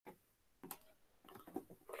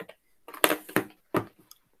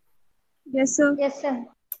Yes, sir. Yes, sir.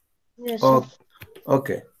 Yes, sir. Oh,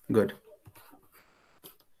 okay, good.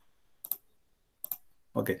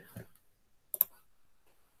 Okay.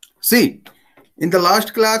 See, in the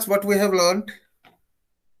last class, what we have learned?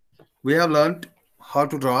 We have learned how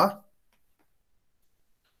to draw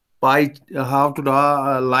how to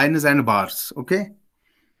draw lines and bars. Okay.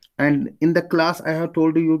 And in the class, I have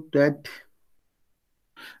told you that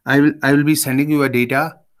I will be sending you a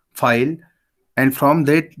data file, and from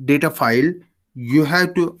that data file, you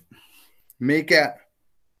have to make a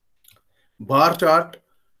bar chart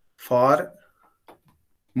for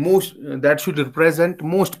most that should represent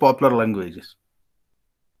most popular languages.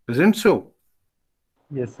 Isn't so?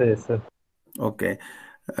 Yes, sir. Yes, sir. Okay.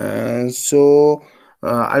 So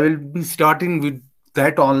I will be starting with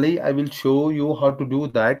that only. I will show you how to do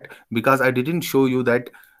that because I didn't show you that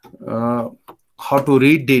uh, how to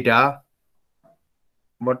read data.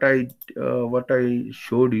 What I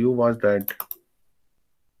showed you was that,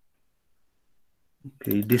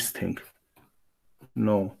 okay, this thing.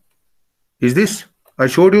 No, is this? I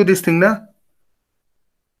showed you this thing, na?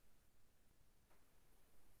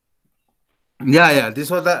 Yeah. This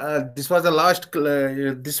was the last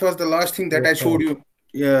thing that Yes, I sir. showed you.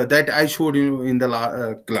 Yeah, that I showed you in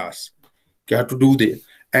the class. You have to do this.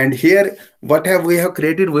 And here, what have we have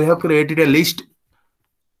created? We have created a list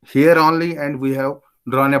here only, and we have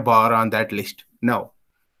drawn a bar on that list. Now,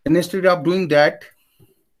 instead of doing that,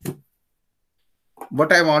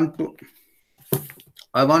 what I want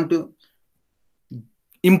to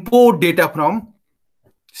import data from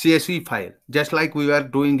CSV file, just like we were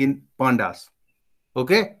doing in Pandas.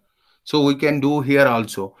 Okay, so we can do here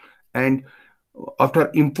also. And after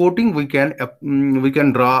importing, we can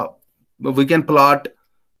draw, we can plot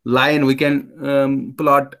line, we can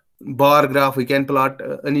plot bar graph, we can plot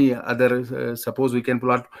any other suppose we can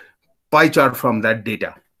plot pie chart from that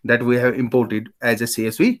data that we have imported as a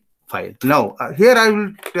CSV file. Now here I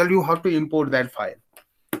will tell you how to import that file.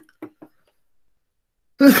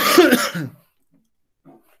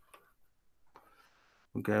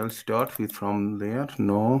 Okay, I'll start with from there.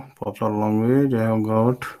 No, popular language I have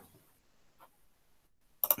got.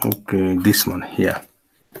 Okay, this one here.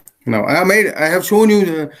 Now I have shown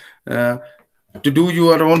you to do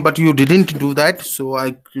your own, but you didn't do that, so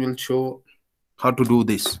I will show how to do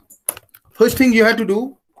this. First thing you have to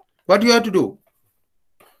do, what you have to do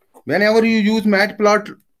whenever you use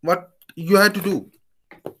matplot, what you have to do,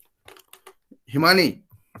 Himani?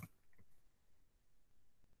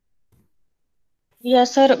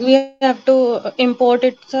 Yes, sir. We have to import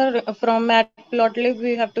it, sir, from Matplotlib.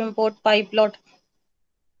 We have to import PyPlot.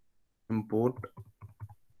 Import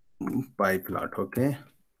pyplot. Okay,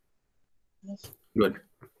 Yes. good.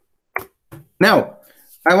 Now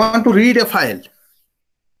I want to read a file.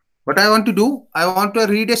 What I want to do, I want to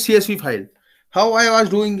read a CSV file. How I was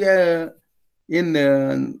doing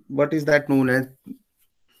in what is that known as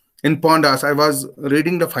in Pandas? I was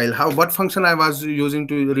reading the file. What function I was using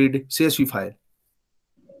to read CSV file?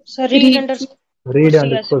 So read Read. underscore Read CS.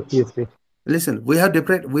 underscore CSV. Listen, we have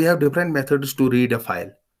different methods to read a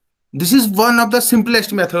file. This is one of the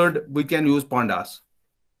simplest method we can use Pandas.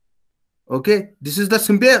 Okay, this is the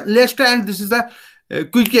simplest and this is the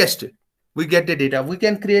quickest. We get the data. We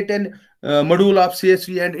can create an module of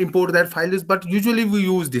CSV and import that files, but usually we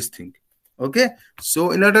use this thing. Okay,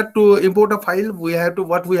 so in order to import a file, we have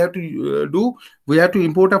to do. We have to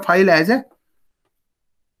import a file as a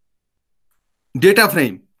data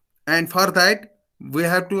frame, and for that we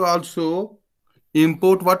have to also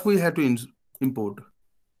import what we have to import.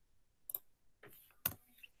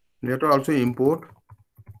 We have to also import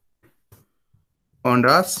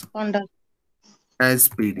Pandas Pandas. as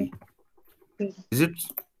PD. Is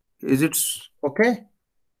it okay?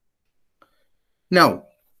 Now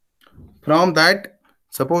from that,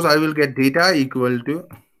 suppose I will get data equal to,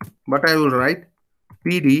 but I will write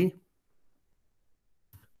PD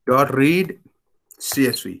dot read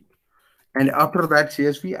CSV, and after that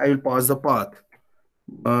CSV I will pass the path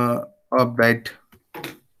of that.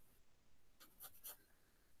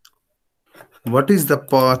 What is the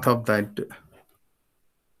path of that?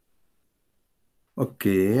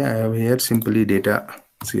 Okay, I have here simply data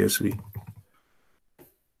CSV.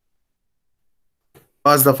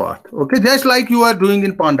 Pass the path. Okay, just like you are doing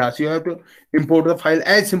in Pandas, you have to import the file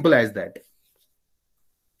as simple as that.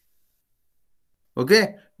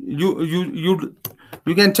 Okay, you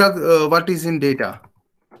can check what is in data.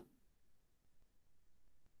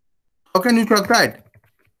 How can you check that?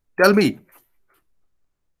 Tell me.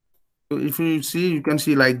 If you see, you can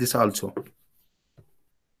see like this also.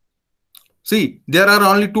 See, there are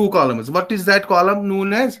only two columns. What is that column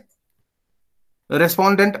known as?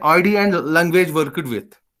 respondent ID and language worked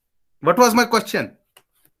with? What was my question?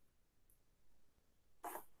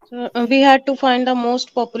 So we had to find the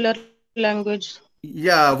most popular language.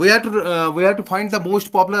 Yeah, we have to find the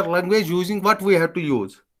most popular language using what we have to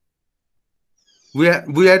use. We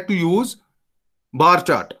had to use bar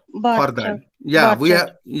chart Bar for chart. that. Bar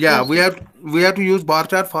chart. Yes, sir. We have to use bar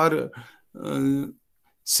chart for uh,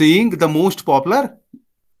 seeing the most popular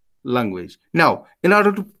language. Now, in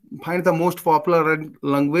order to find the most popular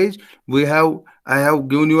language, I have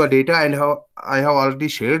given you a data, and how I have already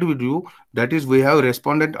shared with you. That is, we have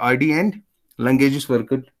respondent ID and languages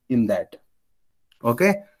worked in that.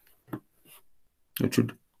 Okay, it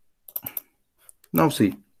should now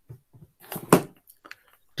see.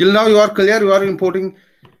 Till now, you are clear. You are importing.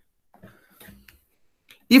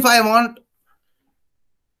 If I want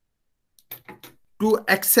to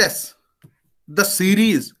access the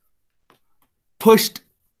series first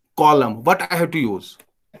column, what I have to use?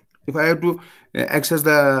 If I have to access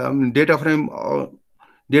the data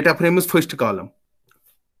frame is first column.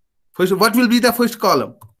 First, what will be the first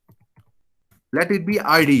column? Let it be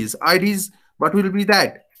IDs. IDs, what will be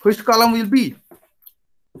that? First column will be.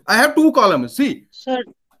 I have two columns. See, Sir,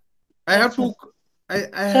 I yes, have sir. two. I Sir,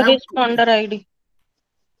 have responder ID.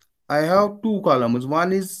 I have two columns.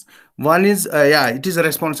 One is yeah, it is a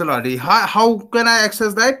responsible ID. How can I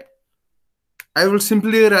access that? I will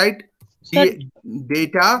simply write Sir,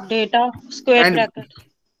 data, data square and brackets.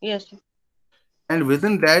 Yes, sir.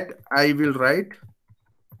 within that I will write.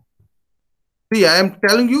 See, I am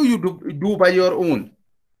telling you, you do by your own.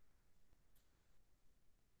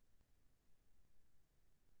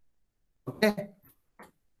 Okay,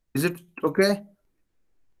 is it okay?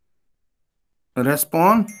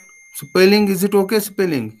 Respond spelling, is it okay?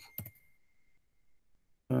 Spelling.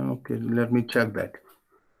 Okay, let me check that.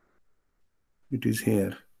 It is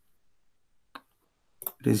here.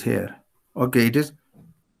 It is here. Okay, it is.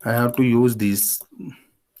 I have to use this.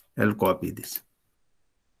 I'll copy this.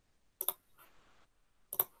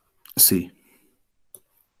 See,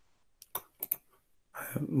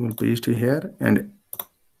 I will paste here, and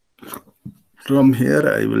from here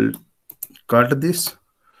I will cut this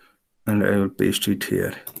and I will paste it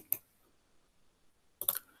here.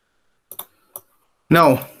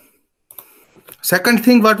 Now, second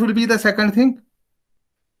thing, what will be the second thing?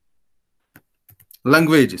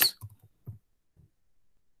 Languages.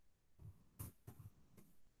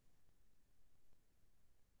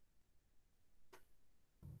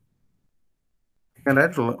 You can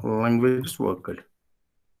write languages worked.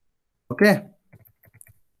 Okay.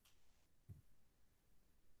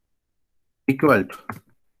 Equal to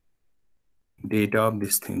data of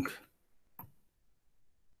this thing.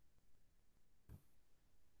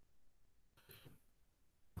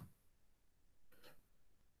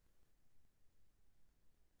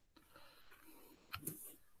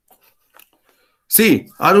 See,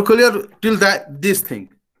 are you clear till that this thing?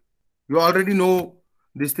 You already know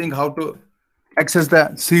this thing, how to access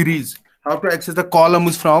the series, how to access the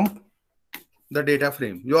columns from the data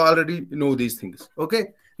frame. You already know these things.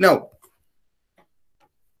 Okay. Now,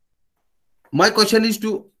 my question is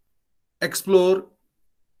to explore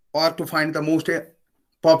or to find the most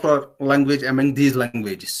popular language among these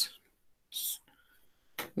languages.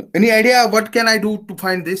 Any idea what can I do to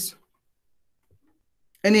find this?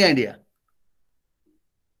 Any idea?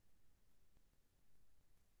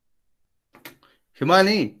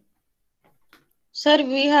 Himani? Sir,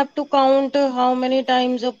 we have to count how many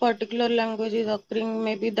times a particular language is occurring.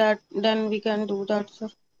 Maybe that then we can do that, sir.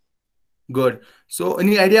 Good. So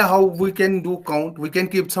any idea how we can do count? We can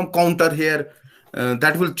keep some counter here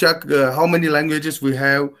that will check how many languages we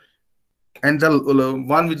have, and the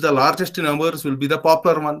one with the largest numbers will be the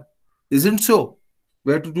popular one. Isn't so?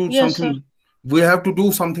 We have to do Yes, sir. something. We have to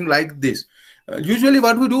do something like this. Usually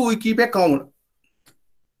what we do, we keep a count.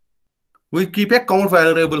 We keep a count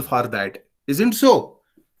variable for that. Isn't so?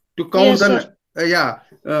 To count Yes, sir.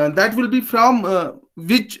 that will be from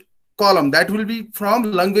which column? That will be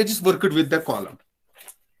from languages worked with the column.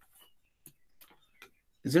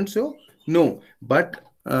 Isn't so? No, but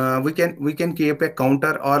we can keep a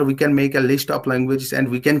counter, or we can make a list of languages and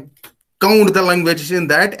we can count the languages in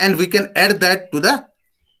that, and we can add that to the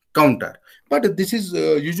counter. But this is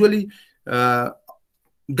usually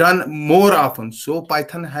done more often. So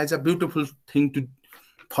Python has a beautiful thing to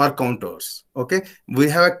for counters. Okay, we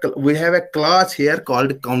have a class here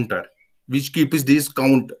called counter, which keeps this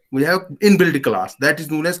count. We have inbuilt class that is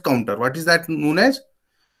known as counter. What is that known as?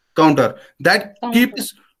 Counter. That Counter.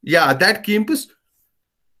 keeps, yeah, that keeps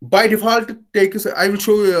by default takes. I will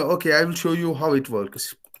show you. Okay, I will show you how it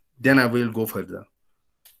works. Then I will go further.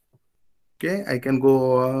 Okay, I can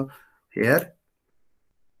go here.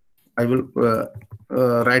 I will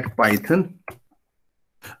write Python,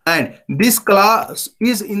 and this class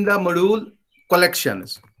is in the module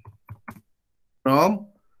collections. From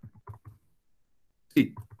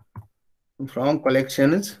see, from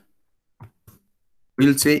collections,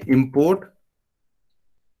 we'll say import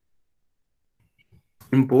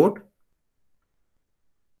contr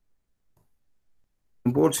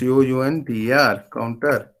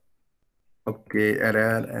counter. Okay,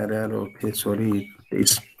 error. Okay, sorry,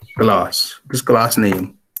 it's this class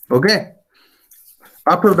name. Okay.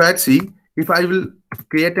 After that, see, if I will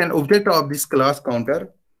create an object of this class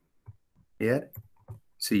counter here,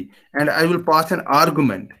 see, and I will pass an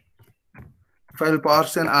argument. If I will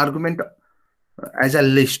pass an argument as a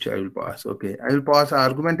list, I will pass. Okay, I will pass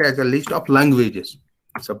argument as a list of languages.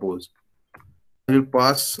 Suppose I will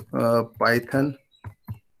pass Python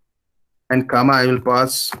and comma. I will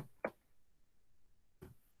pass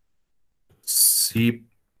C++.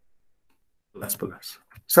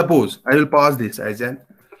 Suppose I will pass this as an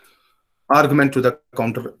argument to the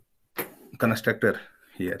counter constructor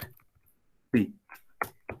here. See,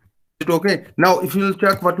 is it okay? Now, if you will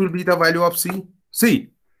check what will be the value of C,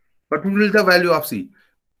 what will be the value of C?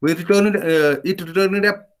 We returned it returned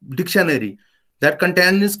a dictionary that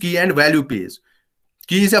contains key and value page.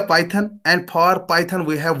 Key is a Python, and for Python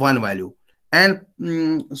we have one value, and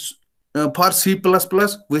for C++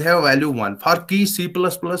 we have a value 1. For key C++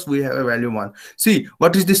 we have a value 1. See,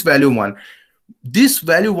 what is this value 1? This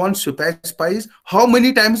value 1 specifies how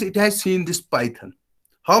many times it has seen this Python.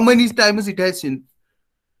 How many times it has seen.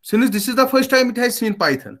 Since this is the first time it has seen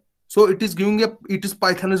Python, so it is giving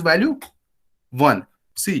Python's value 1.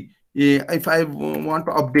 See, if I want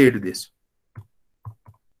to update this,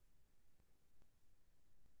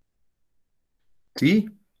 see,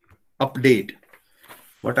 update.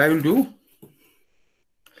 What I will do,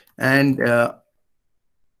 and I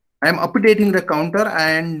am updating the counter,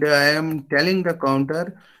 and I am telling the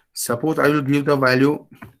counter. Suppose I will give the value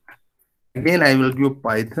again. I will give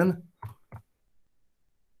Python.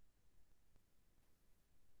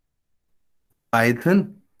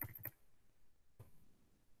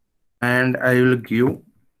 And I will give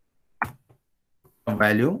a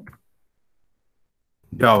value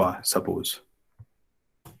Java. Suppose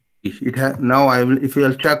it has now. I will, if you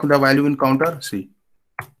will check the value in counter, see,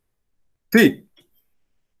 you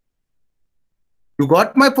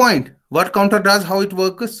got my point. What counter does, how it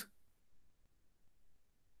works.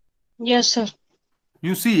 Yes, sir.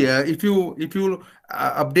 You see, if you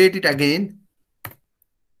update it again,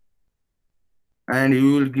 and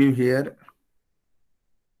you will give here,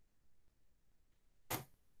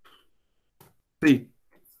 see,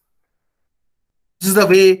 this is the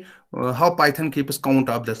way how Python keeps count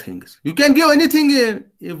of the things. You can give anything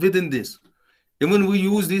within this. Even we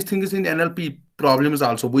use these things in NLP problems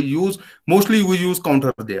also. Mostly we use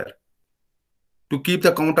counter there to keep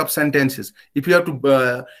the count of sentences. If you have to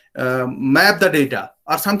map the data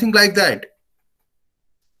or something like that.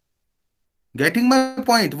 Getting my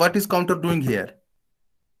point? What is counter doing here?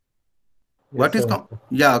 What is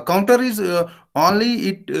counter is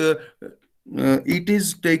only it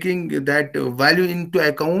is taking that value into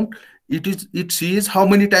account. It sees how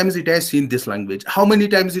many times it has seen this language, how many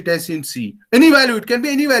times it has seen C. Any value, it can be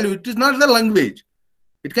any value. It is not the language.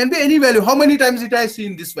 It can be any value. How many times it has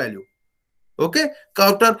seen this value. Okay,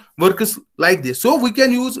 counter works like this. So we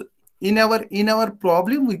can use in our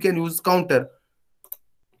problem, we can use counter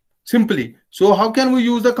simply. So how can we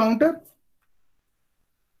use the counter?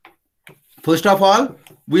 First of all,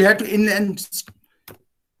 we have to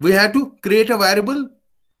create a variable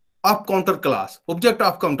of counter class, object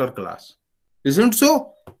of counter class. Isn't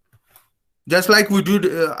so? Just like we did,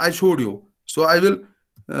 I showed you. So I will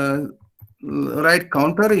write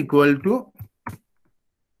counter equal to,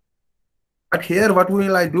 but here what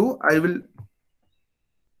will I do? I will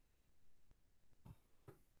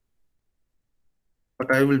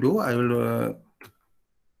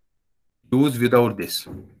use without this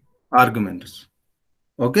arguments.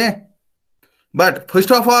 Okay, but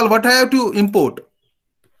first of all, what I have to import?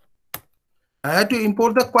 I have to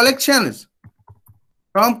import the collections.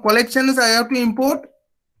 From collections, I have to import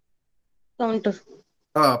counter.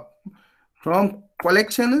 From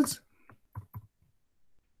collections,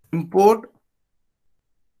 import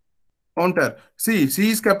counter. See,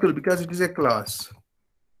 C is capital because it is a class.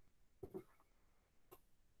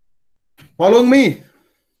 Following me?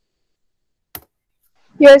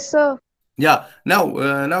 Yes, sir. Yeah.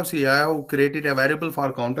 Now see, I have created a variable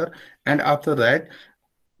for counter, and after that,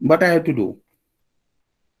 what I have to do?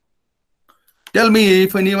 Tell me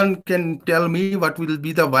if anyone can tell me what will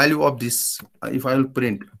be the value of this if I will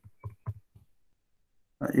print.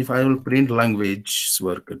 If I will print language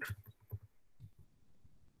worked.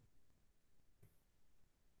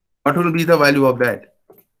 What will be the value of that?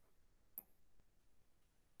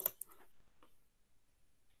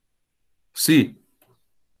 See,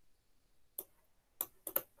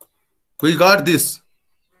 we got this,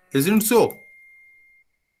 isn't so?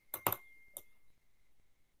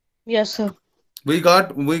 Yes, sir. We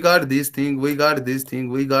got this thing, we got this thing,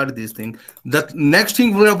 we got this thing. The next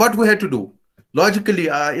thing, what we had to do? Logically,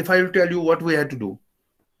 if I will tell you what we had to do.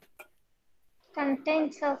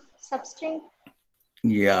 Contents of substring.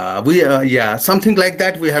 Yeah, yeah, something like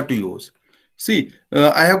that we have to use. See,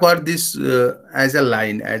 I have got this as a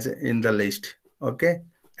line as in the list. Okay,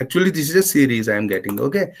 actually this is a series I am getting.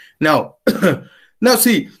 Okay, now now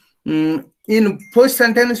see, in first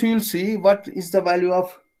sentence you will see what is the value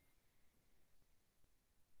of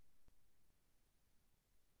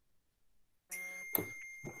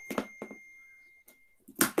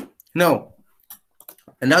now.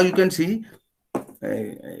 And now you can see.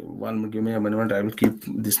 Give me a moment. I will keep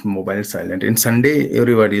this mobile silent. In Sunday,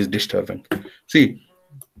 everybody is disturbing. See.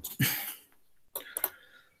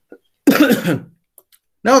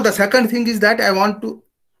 Now the second thing is that I want to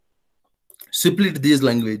split these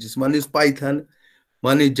languages. One is Python,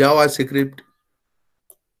 one is JavaScript,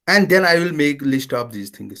 and then I will make list of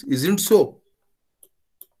these things. Isn't so?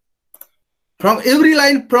 From every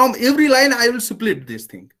line, I will split this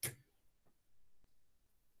thing.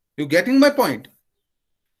 You getting my point?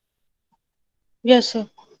 Yes, sir.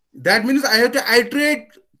 That means I have to iterate.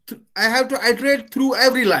 I have to iterate through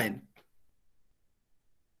every line.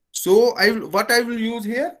 So what I will use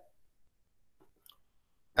here?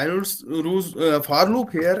 I will use for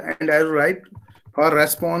loop here, and I will write for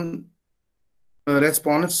response.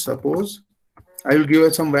 Suppose I will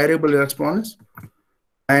give some variable response,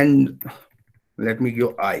 and let me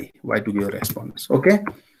give I. Why to give response? Okay.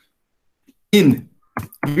 In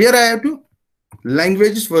where I have to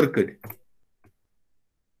languages worked.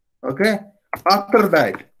 Okay. After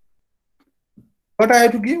that, what I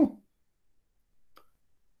have to give?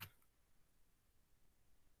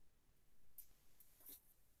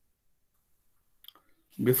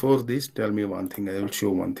 Before this, tell me one thing. I will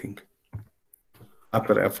show one thing.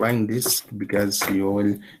 After applying this, because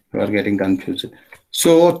you are getting confused.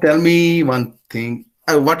 So tell me one thing.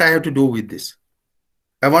 What I have to do with this?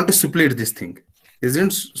 I want to split this thing.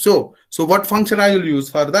 Isn't so? So what function I will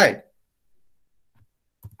use for that?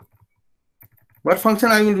 What function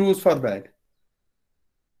I will use for that?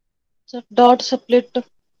 So dot split.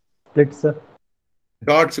 Split, sir.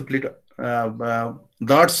 Dot split.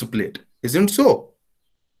 Dot split. Isn't so?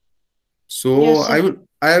 So Yes, sir. I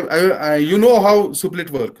will. You know how split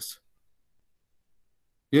works.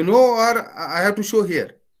 You know, or I have to show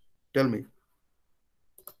here. Tell me.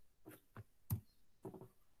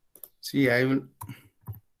 See, I will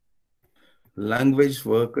language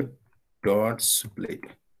work dot split.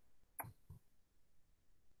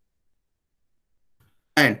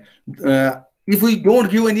 And if we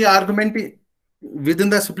don't give any argument within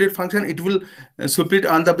the split function, it will split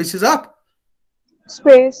on the basis of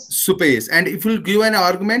space. And if we give an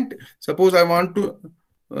argument, suppose I want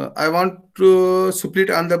to split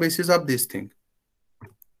on the basis of this thing.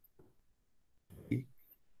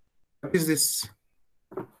 What is this?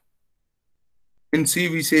 In C,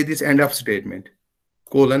 we say this end of statement,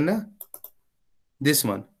 colon, this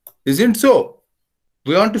one. Isn't so?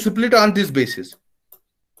 We want to split on this basis.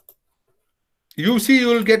 You see, you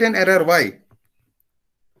will get an error. Why?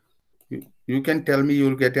 You can tell me you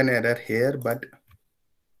will get an error here, but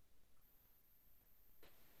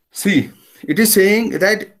see, it is saying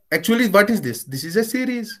that actually what is this? This is a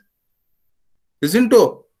series. Isn't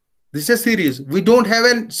it? This is a series. We don't have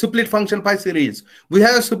a split function for series. We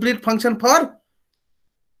have a split function for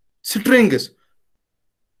strings.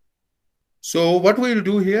 So what we will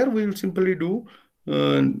do here, we will simply do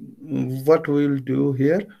what we will do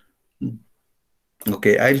here.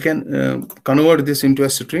 Okay, I can convert this into a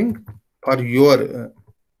string for your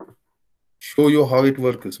show you how it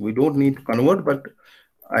works. We don't need to convert, but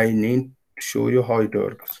I need to show you how it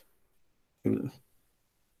works.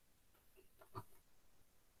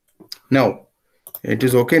 Now it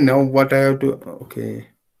is okay. Now what I have to, okay,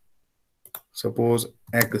 suppose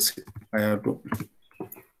X, I have to,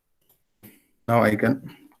 now I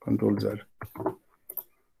can control Z.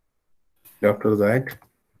 After that,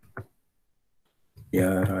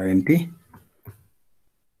 yeah, int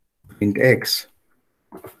X.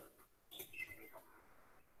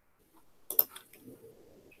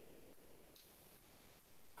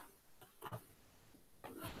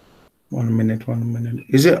 1 minute, 1 minute.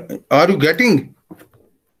 Is it? Are you getting?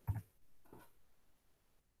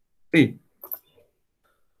 See,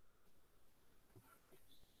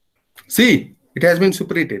 see, it has been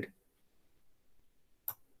separated.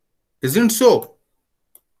 Isn't so?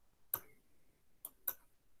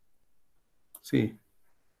 See.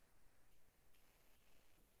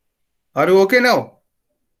 Are you okay now?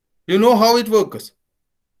 You know how it works.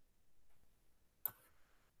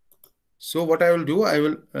 So what I will do, I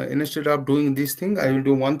will instead of doing this thing, I will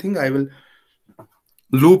do one thing. I will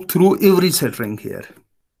loop through every string here.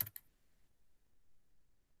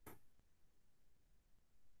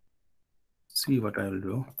 See what I will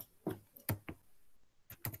do.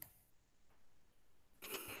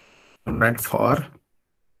 Right, for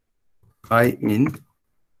I in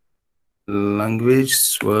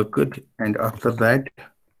language worked, and after that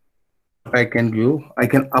I can view, I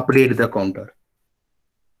can update the counter.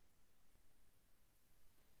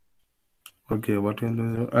 Okay, what will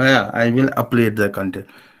do? Yeah, I will update the content.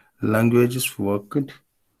 Languages worked.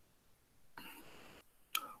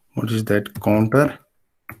 What is that? Counter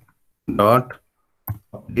dot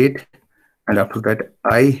update, and after that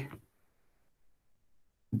I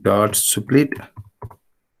dot split,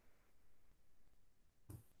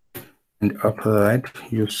 and after that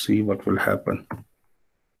you see what will happen.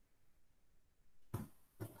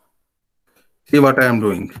 See what I am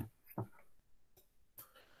doing.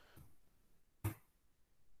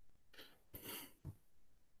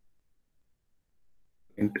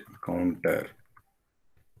 Int counter.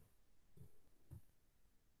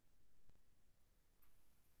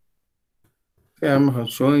 I am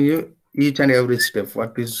showing you each and every step.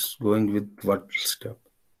 What is going with what step?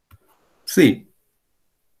 See.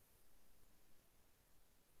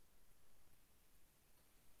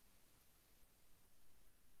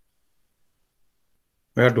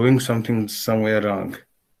 We are doing something somewhere wrong.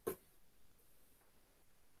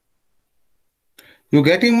 You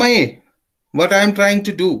getting my what I am trying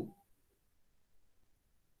to do?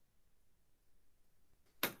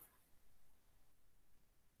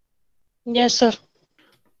 Yes, sir.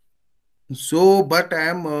 So, but I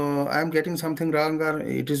am getting something wrong, or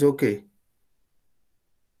it is okay?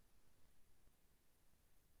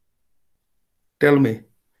 Tell me.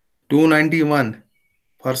 291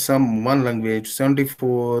 for some one language,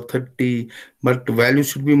 74, 30, but value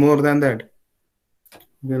should be more than that.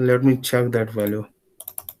 Well, let me check that value.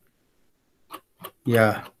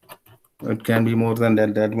 Yeah, it can be more than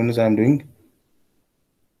that. That means I'm doing.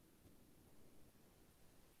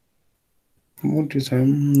 What is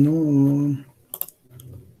no?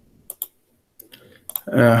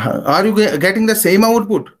 Are you getting the same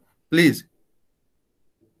output? Please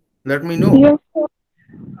let me know. Yes, sir.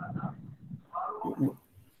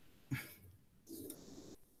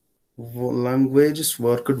 Languages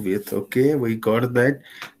worked with. Okay, we got that,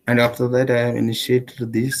 and after that I have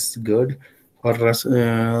initiated this good for us.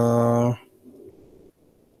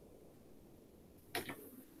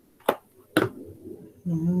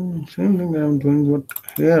 Same thing I'm doing. What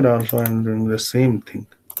here also I'm doing the same thing.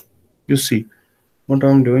 You see what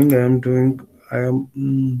I'm doing. I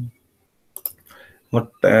am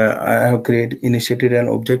what I have initiated an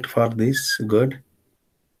object for this. Good.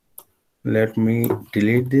 Let me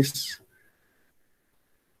delete this.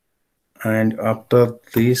 And after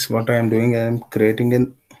this, what I am doing, I am creating a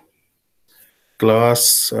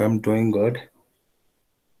class. I am doing good.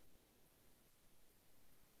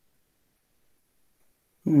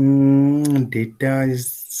 Data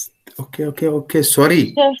is okay.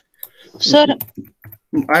 Sorry. Sir,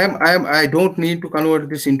 I don't need to convert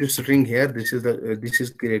this into string here. This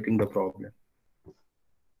is creating the problem.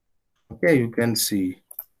 Okay, you can see.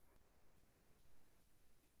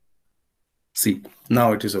 See,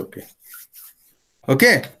 now it is okay.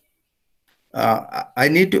 Okay. I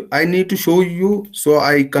need to show you, so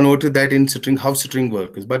I converted that in string, how string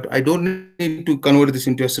works, but I don't need to convert this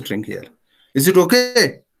into a string here. Is it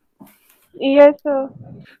okay? Yes, sir.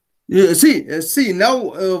 See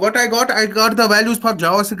now what I got the values for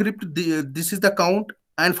JavaScript. This is the count,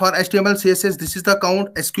 and for HTML CSS this is the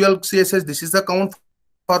count, SQL CSS this is the count,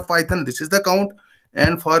 for Python this is the count,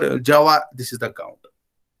 and for Java this is the count.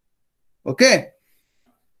 Okay.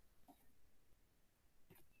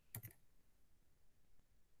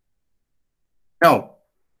 Now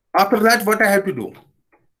after that, what I have to do?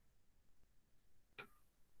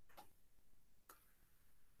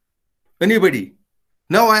 Anybody?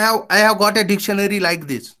 Now I have got a dictionary like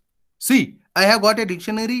this. See, I have got a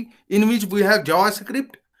dictionary in which we have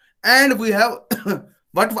JavaScript, and we have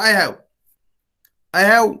what I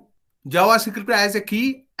have JavaScript as a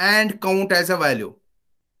key and count as a value.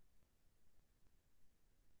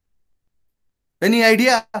 Any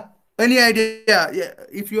idea? Any idea? Yeah,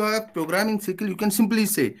 if you have programming skill, you can simply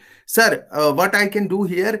say, sir, what I can do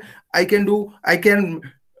here,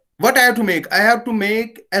 what I have to make? I have to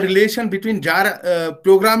make a relation between Java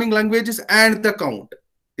programming languages and the count.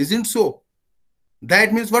 Isn't so?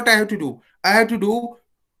 That means what I have to do? I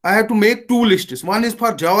have to make two lists. One is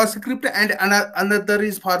for JavaScript and another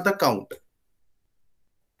is for the count.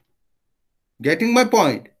 Getting my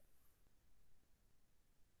point?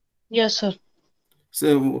 Yes, sir.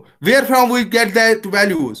 So where from we get that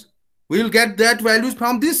values? We will get that values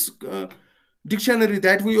from this dictionary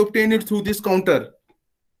that we obtain it through this counter.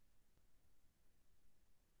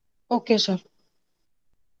 Okay, sir.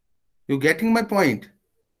 You getting my point?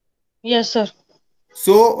 Yes, sir.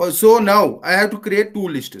 So now I have to create two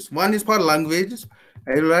lists. One is for languages.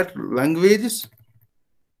 I will write languages.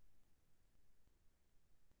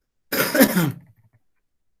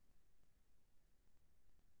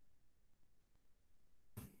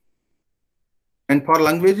 And for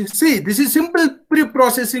languages, see, this is simple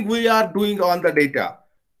pre-processing we are doing on the data.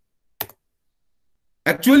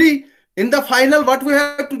 Actually, in the final,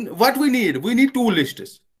 what we need two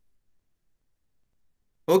lists.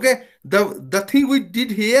 Okay, the thing we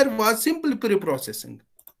did here was simple pre-processing.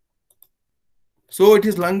 So it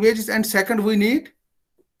is languages, and second we need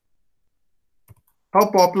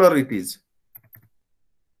how popular it is.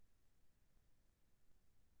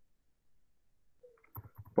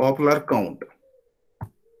 Popular count.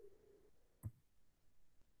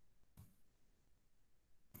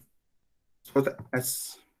 So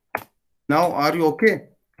now are you okay?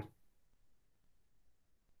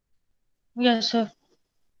 Yes, sir.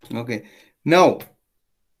 Okay. Now,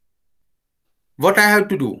 what I have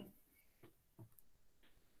to do?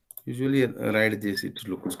 Usually write this. It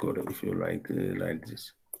looks good if you like write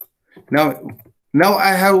this. Now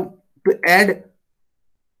I have to add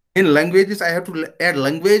in languages. I have to add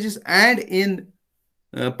languages, and in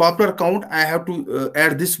popular count I have to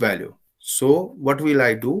add this value. So what will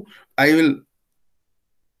I do? I will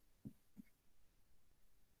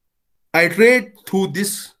iterate through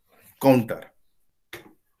this counter.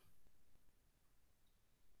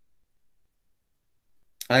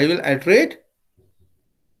 I will iterate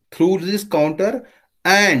through this counter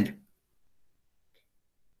and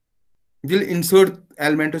will insert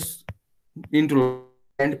elements into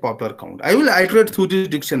and popular count. I will iterate through this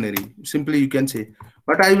dictionary. Simply you can say,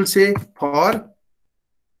 but I will say for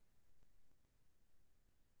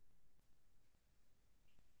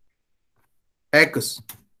X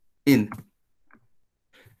in.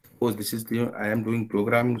 Suppose this is the I am doing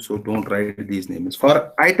programming, so don't write these names.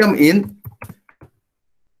 For item in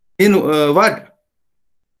what?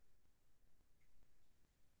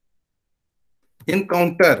 In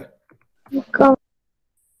counter.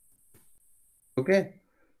 Okay.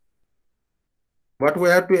 What we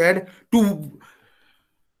have to add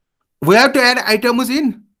we have to add items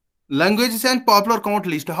in languages and popular count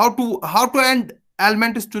list. How to add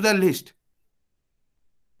elements to the list?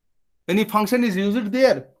 Any function is used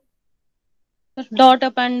there? Dot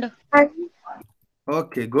append.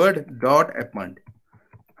 Okay, good. Dot append.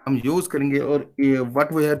 हम use करेंगे और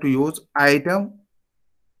what we have to use item.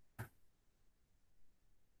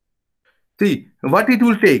 See what it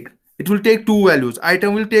will take. It will take two values.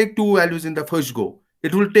 Item will take two values in the first go.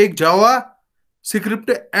 It will take Java script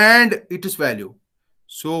and its value.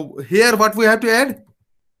 So here what we have to add?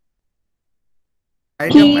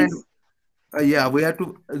 Item and yeah, we have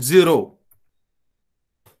to 0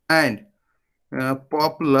 and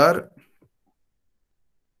popular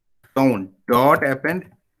count dot append.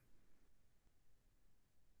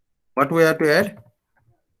 What we have to add?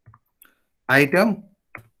 Item,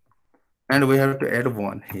 and we have to add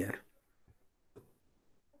 1 here.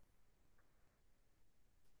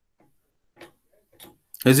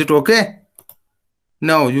 Is it okay?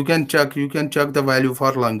 Now you can check the value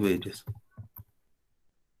for languages.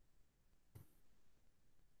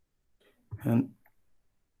 And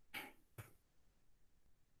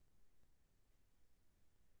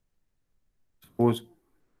suppose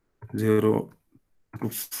 0 to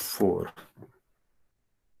 4.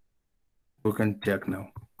 You can check now.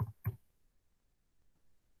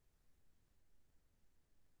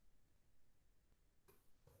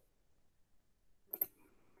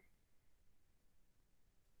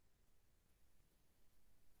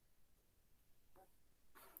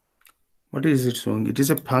 What is it showing? It is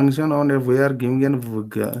a function on a we are giving an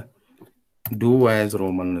do as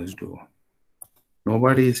Romans do.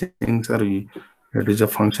 Nobody is saying, sorry, it is a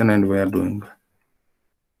function and we are doing.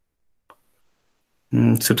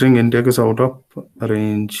 String intake is out of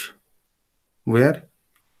range. Where?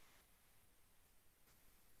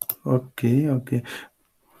 Okay.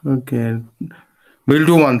 We'll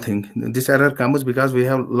do one thing. This error comes because we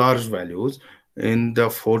have large values. In the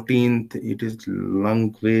 14th, it is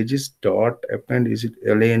languages dot append. Is it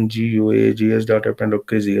languages dot append?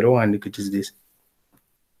 Okay, 0, and which is this?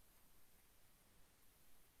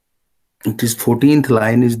 It is 14th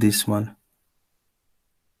line is this one.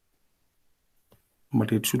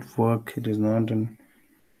 But it should work. It is not an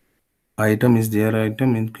item. Is there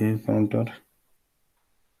item in case counter?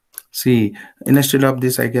 See, instead of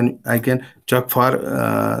this, I can check for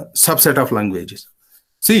subset of languages.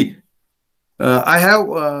 See, I have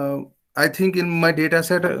I think in my data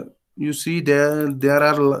set you see there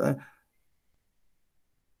are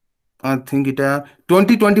I think it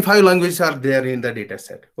 25 languages are there in the data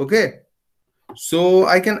set. Okay, so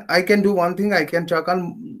I can do one thing. I can check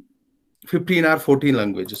on 15 or 14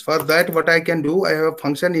 languages. For that, what I can do, I have a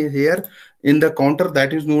function here in the counter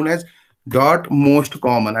that is known as dot most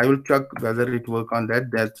common. I will check whether it work on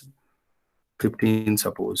that. That's 15,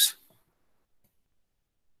 suppose.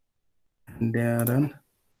 Darren.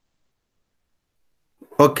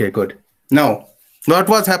 Okay, good. Now, what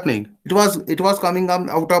was happening? It was coming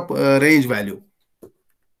out of range value.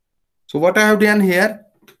 So what I have done here,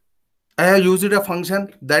 I have used a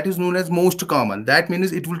function that is known as most common. That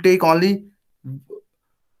means it will take only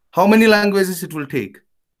how many languages it will take.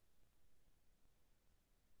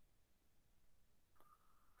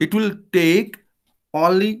 It will take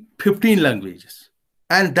only 15 languages,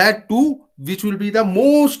 and that too, which will be the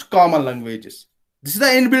most common languages. This is the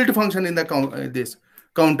inbuilt function in the this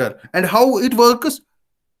counter. And how it works?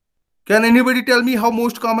 Can anybody tell me how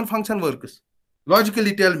most common function works?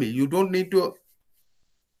 Logically tell me. You don't need to.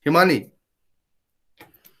 Himani.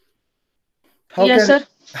 Yes, sir.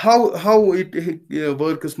 How it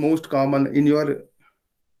works most common in your,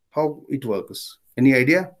 how it works? Any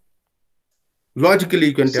idea? Logically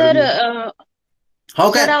you can tell me.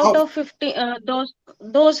 How sir, can out of 15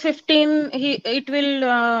 those 15 it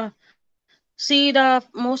will see the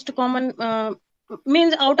most common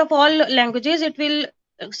means out of all languages it will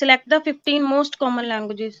select the 15 most common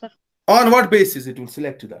languages, sir. On what basis it will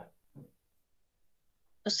select that?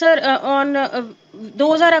 Sir, on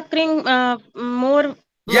those are occurring more.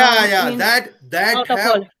 That out have of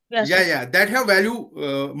all. Yes, that have value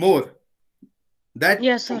more. That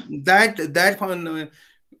yes, sir. That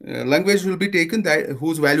language will be taken that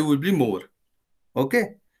whose value will be more.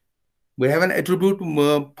 Okay, we have an attribute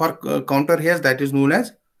for counter here that is known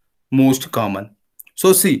as most common.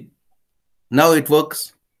 So see, now it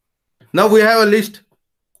works. Now we have a list.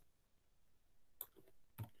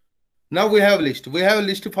 Now we have a list. We have a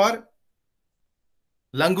list for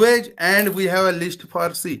language and we have a list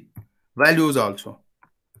for C values also.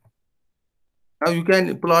 Now you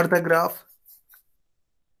can plot the graph.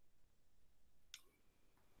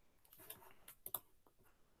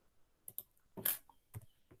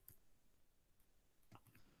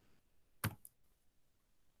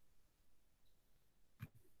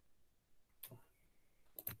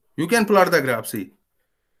 You can plot the graph, see.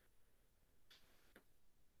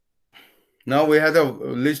 Now we have the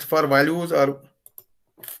list for values. Or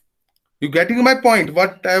you getting my point?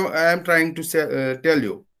 What I am trying to say, tell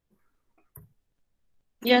you.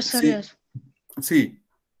 Yes, sir. See, yes.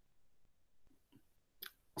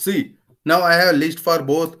 See. Now I have a list for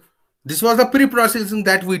both. This was the pre-processing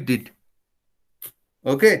that we did.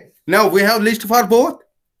 Okay. Now we have list for both.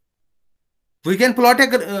 We can plot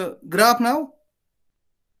a graph now.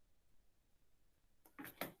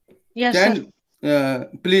 Yes, then, sir.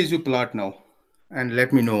 Please you plot now and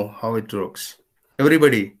let me know how it works.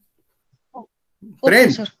 Everybody. Okay,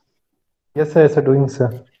 sir. Yes, sir. Yes, sir. Doing,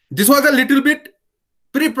 sir. This was a little bit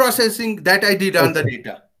pre-processing that I did on the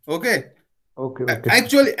data. Okay. Okay.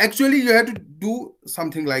 Actually, you have to do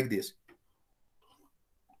something like this.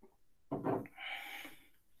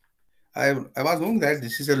 I was knowing that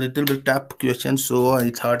this is a little bit tough question, so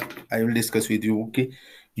I thought I will discuss with you. Okay,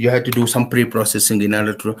 you have to do some pre-processing in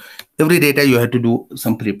order to every data. You have to do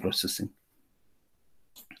some pre-processing.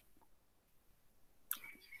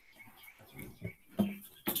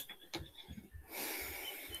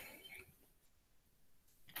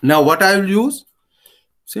 Now, what I will use?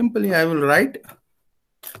 Simply, I will write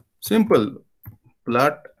simple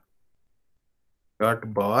plot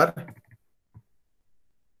dot bar.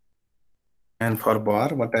 And for bar,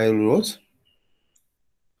 what I will use?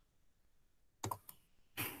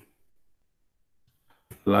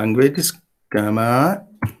 Languages, comma.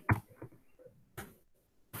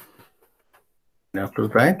 And after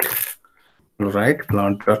that, we'll write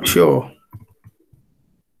plot.show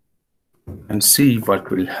and see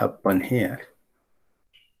what will happen here.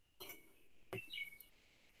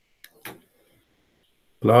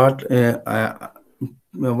 Plot,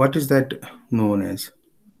 what is that known as?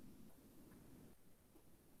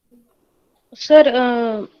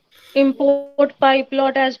 Sir, import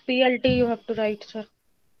PyPlot as PLT you have to write, sir.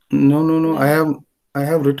 No, no, no. Like, I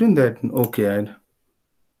have written that. Okay, that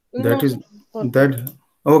no, is sir. For, that.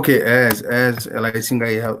 Okay, as I think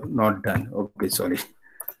I have not done. Okay, sorry.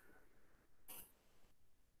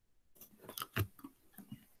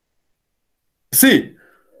 See,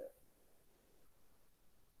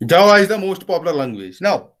 Java is the most popular language.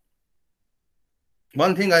 Now,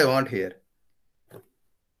 one thing I want here.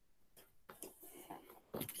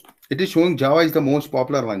 It is showing Java is the most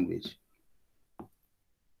popular language.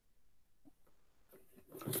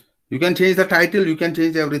 You can change the title, you can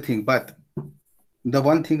change everything, but the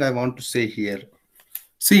one thing I want to say here.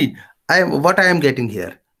 See, what I am getting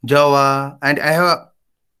here. Java, and I have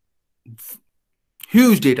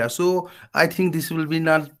huge data. So I think this will be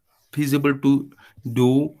not feasible to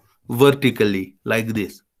do vertically like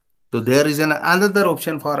this. So there is another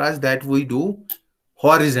option for us that we do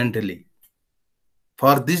horizontally.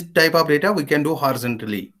 For this type of data, we can do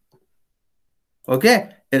horizontally. Okay.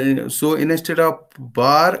 So instead of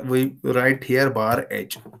bar, we write here bar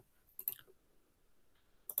h.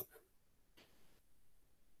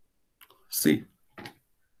 See.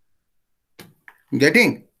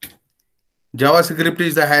 Getting? JavaScript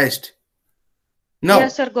is the highest. Now,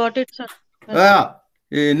 yes, sir. Got it, sir. Yes.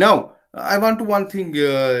 now I want to one thing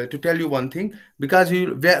to tell you one thing, because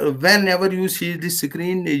whenever you see this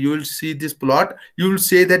screen, you will see this plot. You will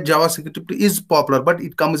say that JavaScript is popular, but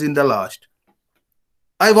it comes in the last.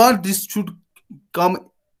 I want this should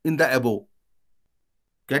come in the above.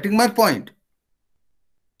 Getting my point?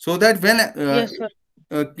 So that when Yes, sir.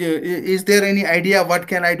 is there any idea what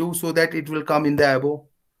can I do so that it will come in the above?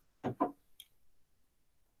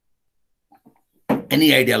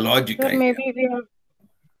 Any idea, logic? Sir, idea? maybe we have.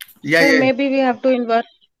 Yeah, Sir, yeah. maybe we have to invert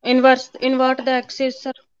the axis,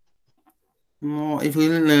 sir. No, if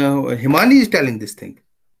Himani is telling this thing.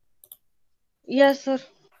 Yes, sir.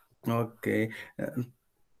 Okay.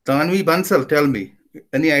 Tanvi Bansal, tell me.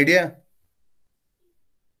 Any idea?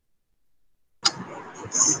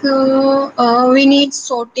 So we need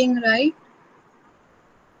sorting, right?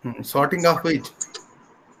 Sorting of which?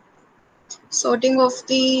 Sorting of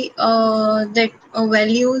the that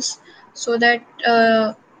values so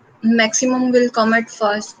that maximum will come at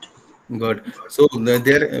first. Good. So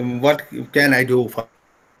there, what can I do for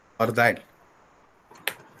that?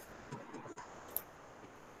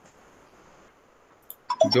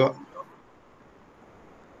 Jo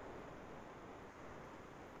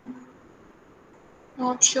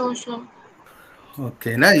Not sure, sir.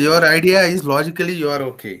 Okay. Now your idea is logically you are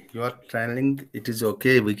okay. You are telling it is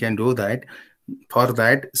okay. We can do that. For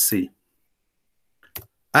that, see.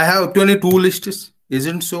 I have 22 lists,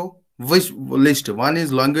 isn't so? Which list? One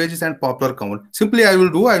is languages and popular count. Simply I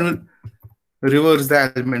will reverse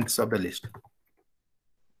the elements of the list.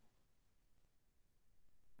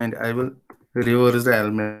 And I will reverse the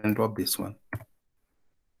element of this one.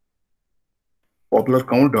 Popular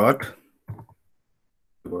count dot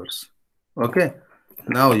reverse. Okay.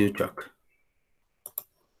 Now you check.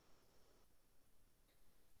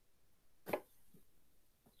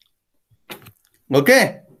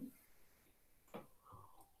 Okay.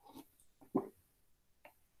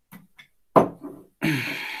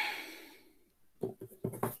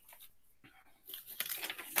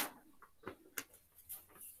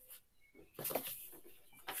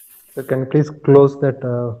 So can you please close that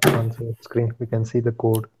on screen? We can see the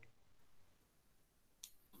code.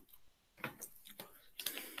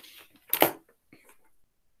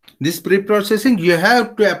 This pre-processing you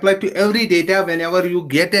have to apply to every data. Whenever you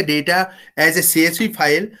get a data as a CSV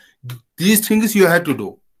file, these things you have to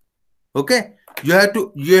do. Okay, you have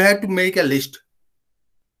to make a list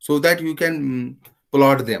so that you can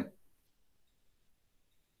plot them.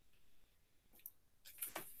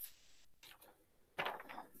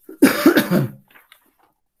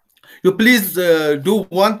 You please do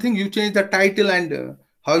one thing. You change the title and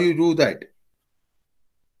how you do that.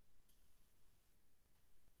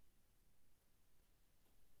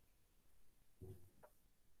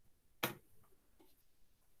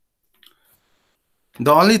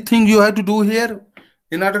 The only thing you have to do here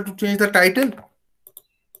in order to change the title,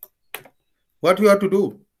 what you have to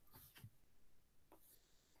do?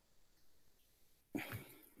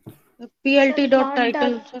 PLT dot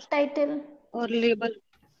title, Dot sir, title. or label.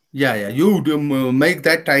 Yeah. You make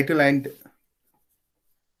that title and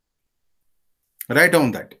write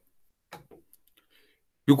down that.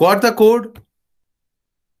 You got the code?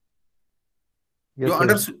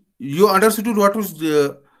 Yes, You understood what was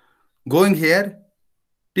going here?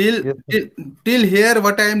 Till, Yes, till till here,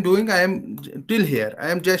 what I am doing, I am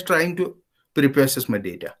just trying to pre-process my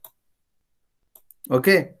data.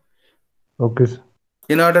 Okay, okay, sir.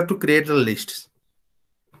 in order to create the lists.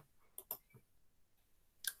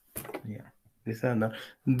 Yeah, these are not.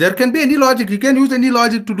 There can be any logic. You can use any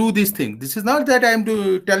logic to do this thing. This is not that I am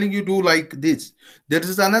telling you do like this. There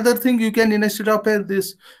is another thing you can, instead of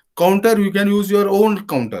this counter, you can use your own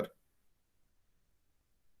counter.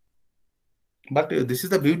 But this is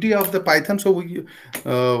the beauty of the Python. So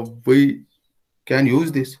we can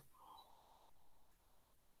use this.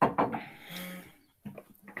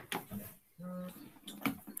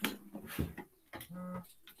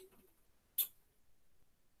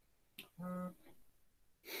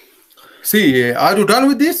 See, are you done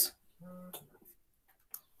with this?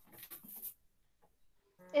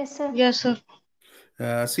 Yes, sir. Yes, sir.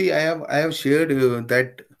 See, I have shared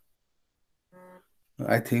that,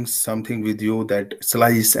 I think, something with you, that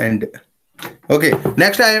slice. And okay,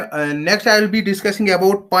 next I will be discussing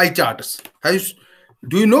about pie charts.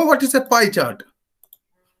 Do you know what is a pie chart?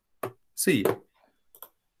 See,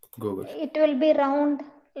 Google. It will be round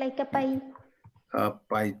like a pie.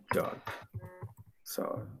 Pie chart.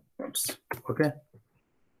 So, okay.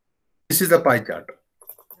 This is the pie chart.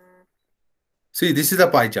 See, this is the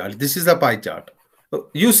pie chart. This is the pie chart.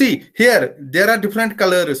 You see here, there are different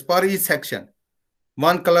colors for each section.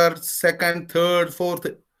 One color, second, third, fourth.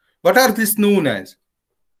 What are these known as?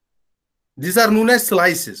 These are known as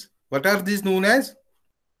slices. What are these known as?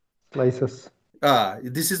 Slices.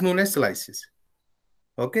 This is known as slices.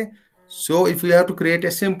 Okay. So if we have to create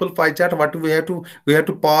a simple pie chart, what we have to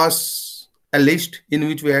pass a list in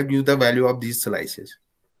which we have to use the value of these slices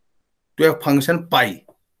to a function pi.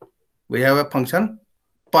 We have a function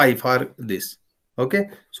pi for this. Okay.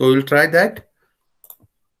 So we'll try that.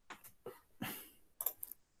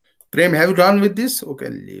 Prem, have you done with this? Okay,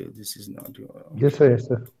 this is not your. Yes, sir. Yes,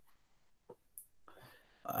 sir.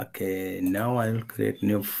 Okay, now I will create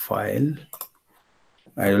new file.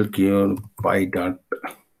 I will give py.even.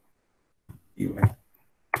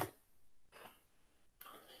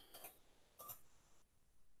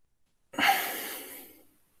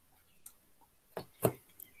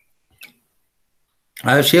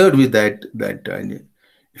 I have shared with that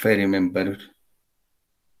if I remember.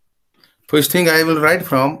 First thing I will write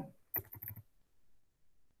from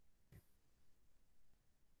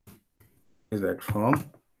is that from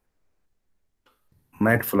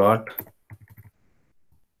matplot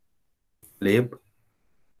lib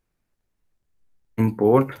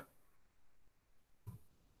import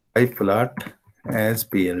pyplot as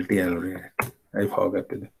plt. I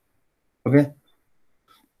forgot it. Okay.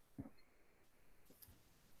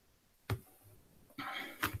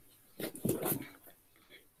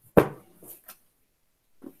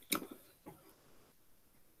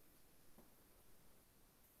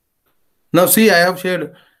 Now see, I have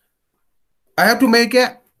shared. I have to make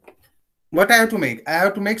what I have to make. I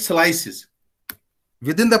have to make slices.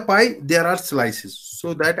 Within the pie, there are slices.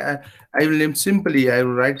 So that I will name simply, I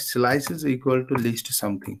will write slices equal to list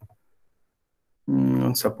something.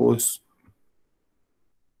 Suppose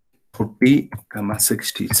 40,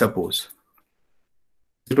 60, suppose.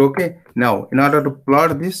 Is it okay? Now, in order to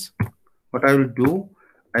plot this, what I will do,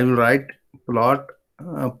 I will write plot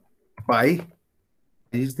pi.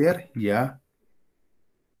 Is there? Yeah.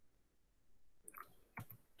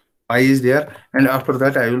 Pi is there. And after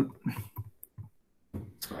that, I will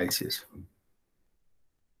slices.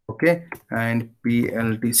 Okay. And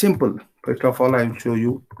PLT simple. First of all, I will show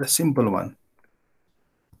you the simple one.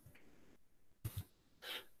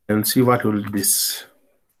 I will see what will this.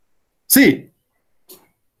 See.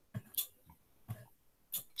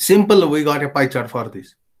 Simple, we got a pie chart for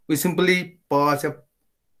this. We simply pass a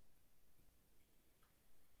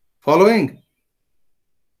following.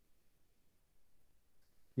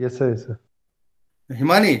 Yes, sir. Yes, sir.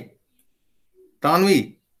 Himani,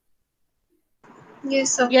 Tanvi.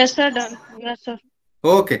 Yes, sir. Yes, sir. Done. Yes, sir.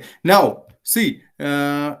 Okay. Now see,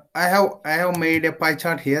 I have made a pie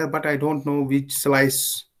chart here, but I don't know which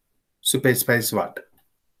slice specifies what.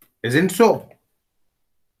 Isn't so?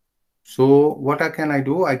 So what can I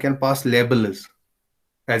do? I can pass labels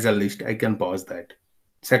as a list. I can pass that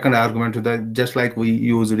second argument to that, just like we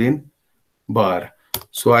used in bar.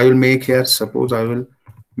 So I will make here, suppose I will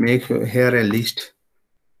make here a list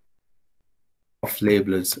of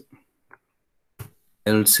labels.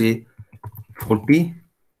 I will say 40,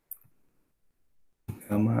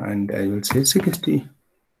 and I will say 60.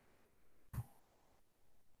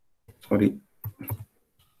 Sorry,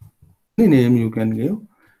 any name you can give.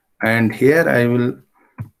 And here I will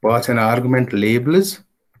pass an argument labels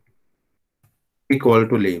equal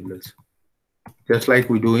to labels, just like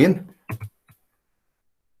we do in,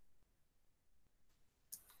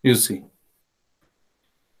 you see.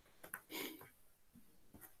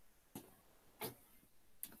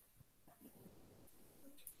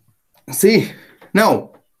 See,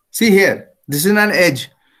 now, see here, this is an edge.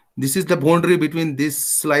 This is the boundary between this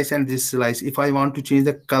slice and this slice. If I want to change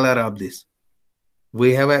the color of this,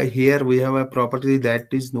 we have a, here we have a property that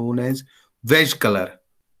is known as wedge color.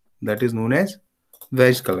 That is known as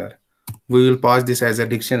wedge color. We will pass this as a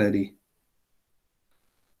dictionary.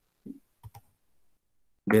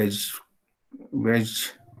 Wedge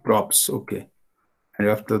props, okay. And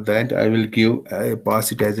after that, I will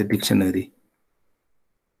pass it as a dictionary.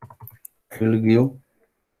 I will give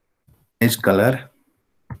edge color,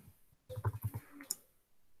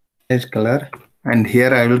 and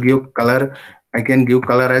here I will give color. I can give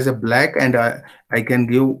color as a black, and I can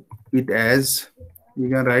give it as, you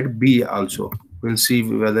can write B also. We'll see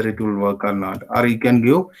whether it will work or not. Or you can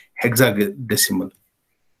give hexadecimal.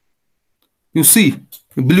 You see,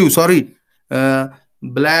 blue, sorry.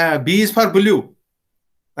 Black, B is for blue.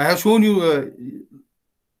 I have shown you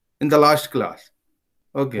in the last class.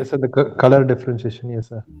 Okay. Yes, sir. The color differentiation. Yes,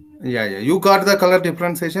 sir. Yeah. You got the color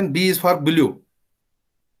differentiation. B is for blue.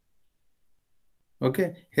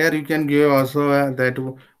 Okay. Here you can give also that.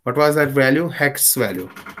 What was that value? Hex value.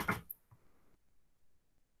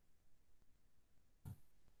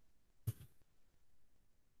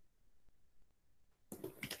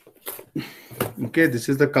 Okay. This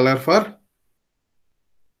is the color for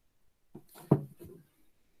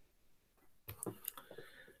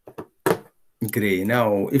gray.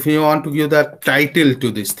 Now, if you want to give the title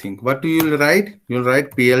to this thing, what do you write? You'll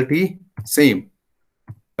write PLT, same.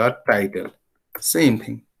 Dot title, same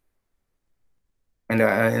thing. And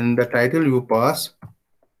in the title, you pass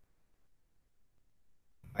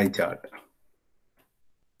pie chart.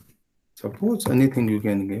 Suppose anything you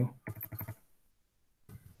can give.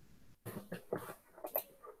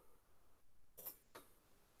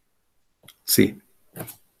 See.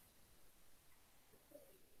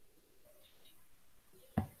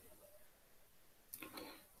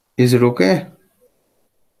 Is it okay?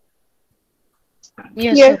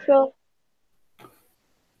 Yes, sir.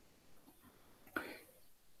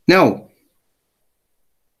 Now,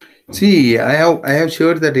 see, I have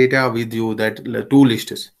shared the data with you, that two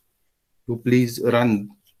lists. You please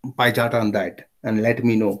run pie chart on that and let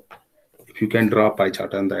me know if you can draw pie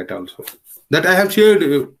chart on that also. That I have shared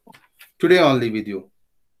today only with you.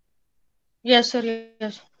 Yes, sir.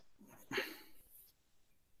 Yes.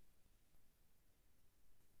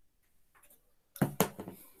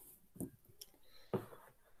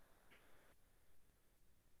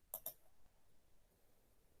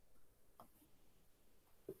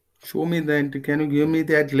 Show me that. Can you give me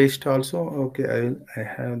that list also? Okay, I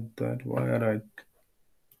have that. Why are I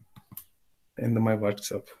in my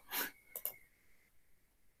WhatsApp?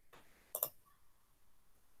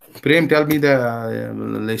 Prem, tell me the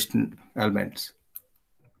list elements.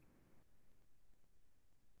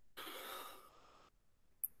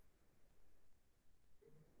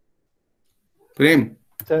 Prem,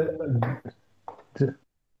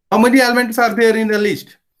 how many elements are there in the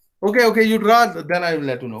list? Okay, you draw, then I will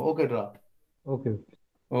let you know. Okay, draw.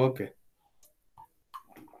 Okay.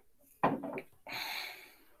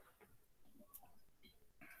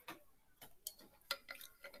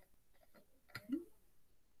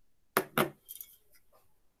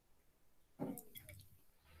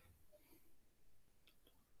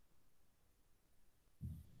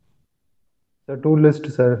 So two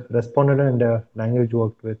lists, sir, responded and language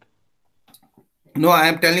worked with. No, I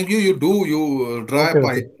am telling you, you draw a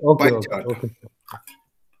pie chart. Okay.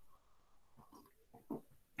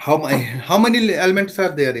 How many elements are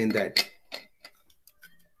there in that?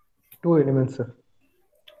 2 elements, sir.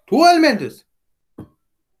 2 elements.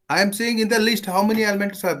 I am saying in the list, how many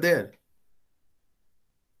elements are there?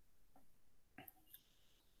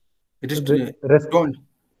 It is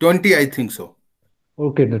 20, I think so.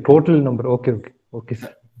 Okay, the total number. Okay,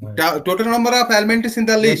 sir. Total number of elements in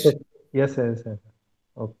the list. Yes, sir.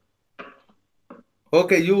 Okay.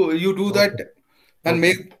 Okay, you do that and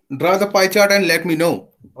draw the pie chart and let me know.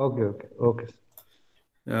 Okay.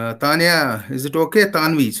 Tanya, is it okay?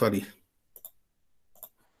 Tanvi, sorry.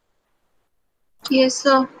 Yes,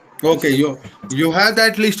 sir. Okay, you have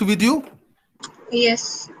that list with you?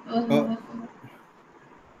 Yes.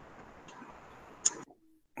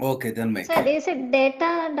 Okay, then make. Sir, is it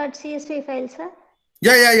data.csv file, sir?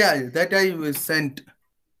 Yeah. That I sent.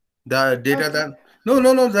 The data that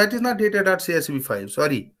no, that is not data.csv file.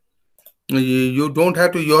 Sorry. You don't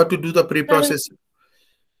have to. You have to do the pre-process.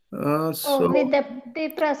 So with the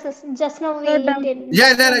pre-process, just now we done. did.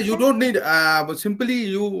 yeah, that one, you sir. don't need. But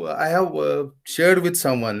simply I have shared with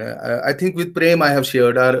someone. I think with Prem I have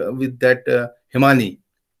shared, or with that Himani.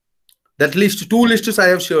 That list, 2 lists I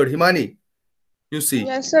have shared. Himani, you see.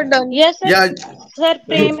 Yes, sir, done. Yes, sir. Yeah. Sir,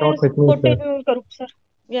 Prem It's not has with me, put sir. in group, sir.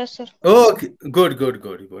 Yes, sir. Okay. Good.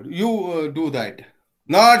 You do that.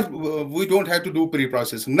 Not we don't have to do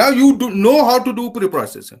pre-processing. Now you do know how to do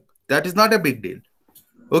pre-processing. That is not a big deal.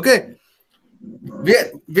 Okay.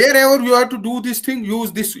 Wherever you have to do this thing,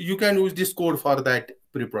 use this. You can use this code for that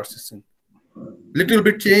pre-processing. Little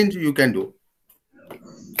bit change you can do.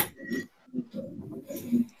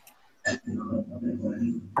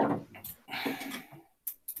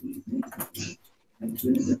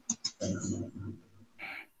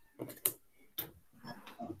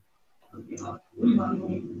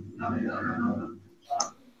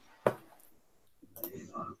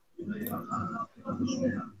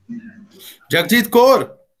 Jagjit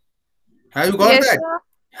Kaur, have you got Yes, that? sir.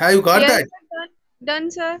 Have you got Yes, that? sir, done.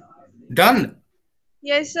 Done, sir. Done.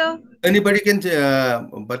 Yes, sir. Anybody can,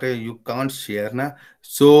 but you can't share, na?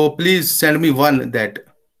 So please send me one that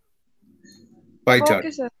pie chart.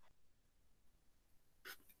 Okay, sir.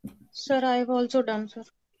 Sir, I have also done, sir.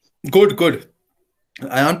 Good.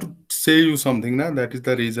 I want to say you something, na? That is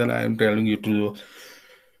the reason I am telling you to do.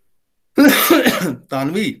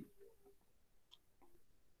 Tanvi,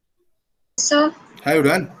 So, have you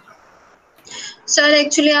done? sir,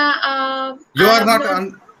 actually, You I are have not not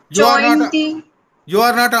on. joined the. You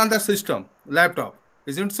are not on the system laptop,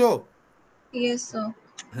 isn't so? Yes, sir.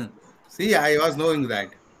 See, I was knowing that.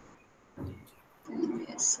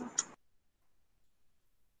 Yes, sir.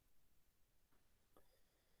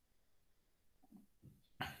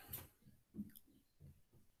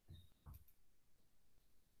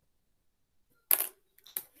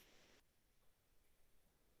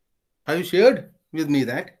 Have you shared with me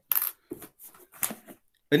that?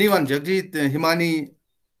 Anyone, Jagjit, Himani?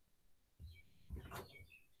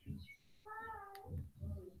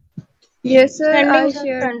 Yes, sir. I Sending, sir,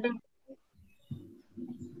 shared. sending.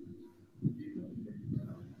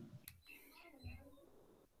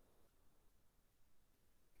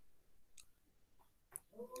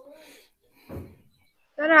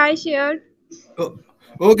 Sir, I shared. Oh,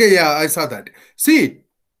 okay, yeah, I saw that. See,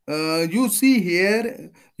 you see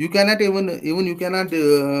here, you cannot even you cannot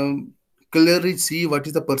clearly see what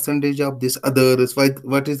is the percentage of this others,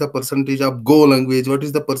 what is the percentage of Go language, what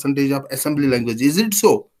is the percentage of assembly language. Is it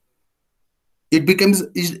so? It becomes,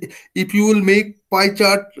 if you will make pie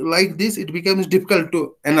chart like this, it becomes difficult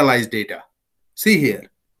to analyze data. See here,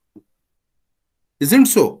 isn't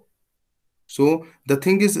so? So the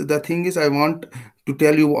thing is, I want to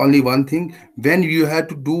tell you only one thing. When you have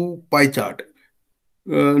to do pie chart,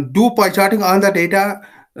 do pie charting on the data,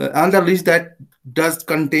 on the list that does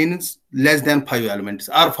contains less than 5 elements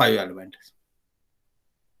or 5 elements,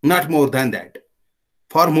 not more than that.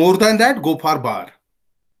 For more than that, go for bar.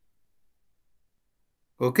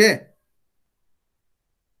 Okay.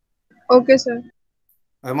 Okay, sir.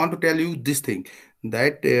 I want to tell you this thing,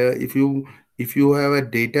 that if you have a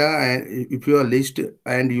data and if you are list,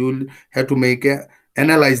 and you'll have to make a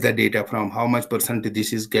analyze the data from how much percent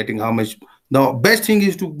this is getting, how much. The best thing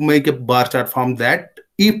is to make a bar chart from that.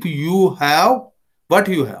 If you have what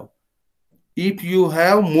you have, if you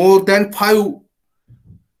have more than 5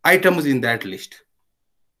 items in that list,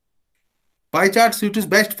 pie chart suit is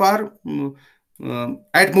best for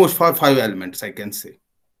at most for 5 elements, I can say.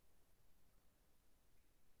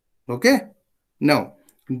 Okay. Now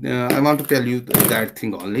I want to tell you that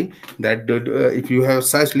thing only, that if you have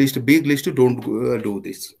such list, big list, don't do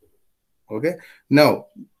this. Okay. Now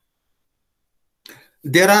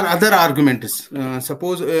there are other arguments.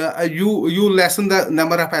 Suppose you lessen the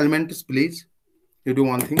number of elements, please. You do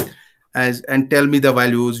one thing and tell me the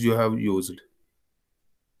values you have used.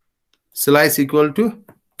 Slice equal to,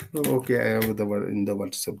 okay, I have the word in the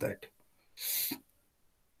WhatsApp that.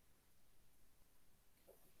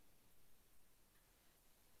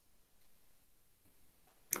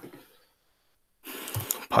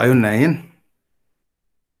 Five 9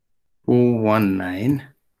 219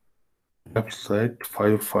 left side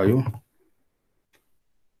 55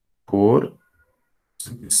 4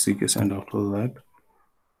 6 and after that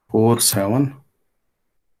 4 7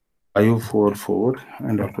 5 4 4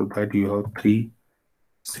 and after that you have 3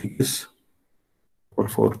 6 4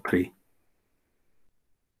 4 3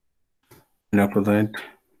 and after that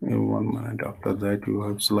 1 minute after that you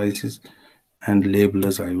have slices and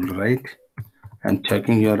labels. I will write and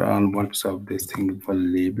checking here on WhatsApp this thing for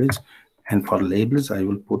labels, and for labels I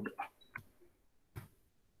will put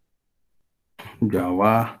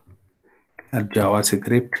Java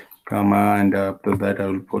JavaScript, comma, and after that I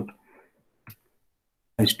will put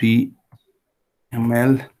HTML,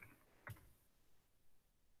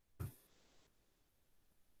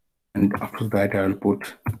 and after that I will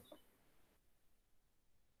put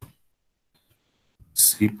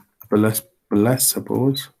C++,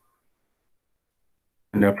 suppose,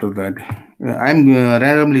 and after that I'm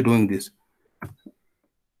randomly doing this.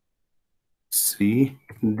 See,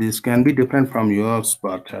 this can be different from your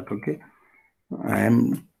bar chart. Okay, I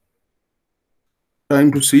am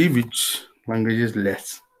trying to see which language is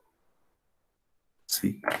less.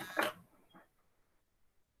 See,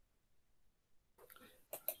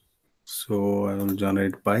 so I will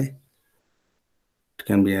generate by. It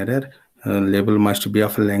can be error. Label must be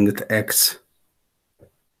of length x.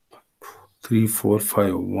 3, 4,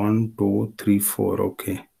 5. 1, 2, 3, 4.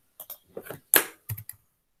 Okay.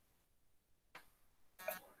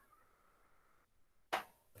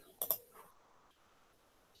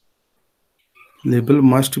 Label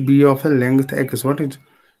must be of a length x. What is it?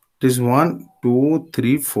 Is 1, 2,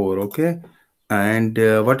 3, 4. Okay. And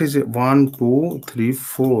what is it? 1, 2, 3,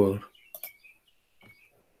 4.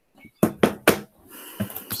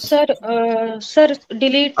 Sir,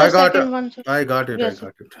 delete the second one. Sir. I got it. Yes, I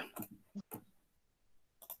got it.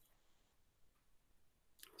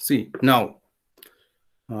 See, now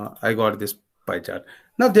I got this pie chart.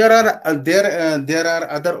 Now there are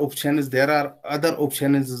other options. There are other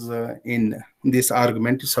options in this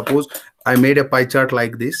argument. Suppose I made a pie chart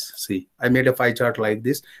like this. See, I made a pie chart like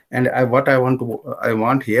this, and I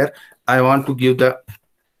want here. I want to give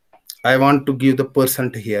the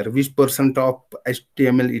percent here. Which percent of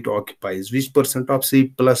HTML it occupies? Which percent of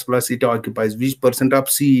C++ it occupies? Which percent of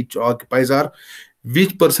C it occupies? Or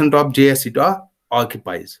which percent of JS it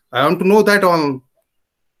occupies? I want to know that all.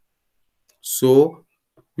 So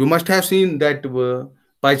you must have seen that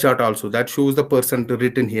pie chart also that shows the percent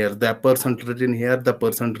written here, the percent written here, the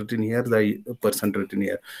percent written here, the percent written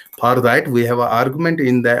here. For that, we have an argument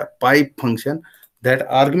in the pie function. That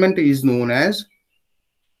argument is known as,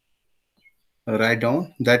 write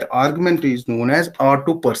down, that argument is known as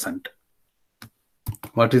R2%.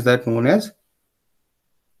 What is that known as?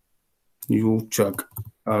 You check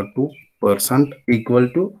R2% equal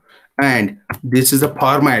to, and this is a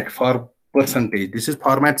format for percentage. This is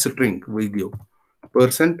format string video.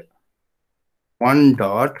 Percent 1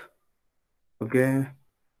 dot, okay,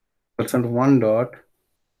 percent 1 dot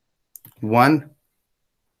 1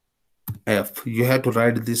 f. You have to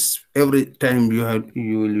write this every time you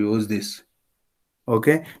will use this.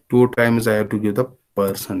 Okay, 2 times I have to give the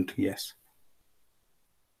percent. Yes,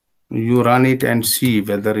 you run it and see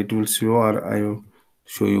whether it will show, or I will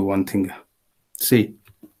show you one thing. See,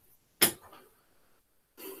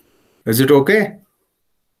 is it okay?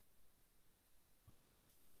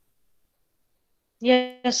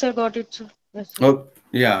 Yes, sir. Got it, sir. Yes, sir. Oh,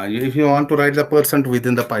 yeah. If you want to write the percent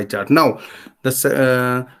within the pie chart. Now,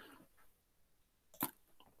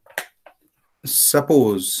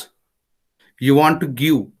 suppose you want to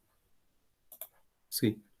give.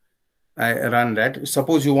 See, I run that.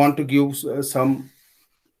 Suppose you want to give some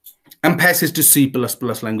emphasis to C++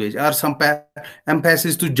 language, or some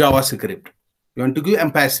emphasis to JavaScript. You want to give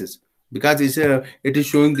emphasis because it is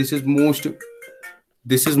showing this is most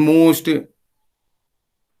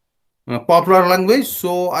popular language.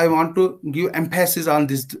 So I want to give emphasis on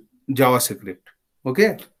this JavaScript.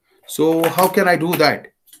 Okay. So how can I do that?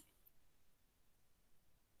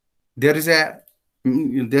 There's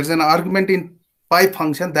an argument in pie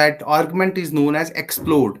function. That argument is known as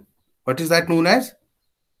explode. What is that known as?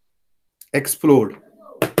 Explode.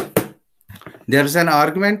 There's an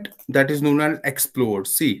argument that is known as explode.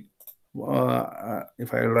 See,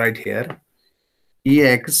 if I write here,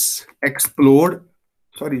 explode.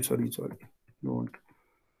 Sorry. Don't.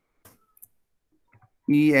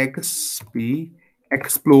 exp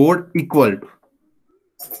explode equal to,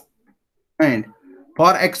 and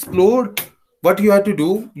for explode, what you have to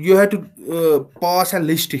do, you have to pass a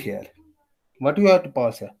list here. What you have to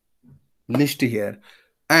pass a list here,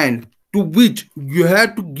 and to which you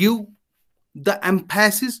have to give the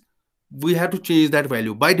emphasis. We have to change that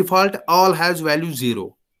value. By default, all has value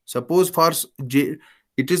 0. Suppose for J,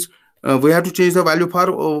 it is we have to change the value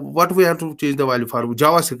for what we have to change the value for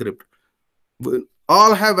JavaScript.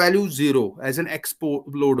 All have value 0 as an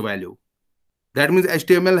explode value. That means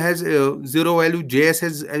HTML has 0 value, JS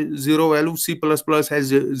has 0 value, C++ has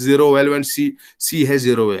 0 value, and C has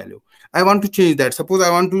 0 value. I want to change that. Suppose I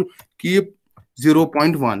want to keep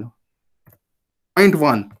 0.1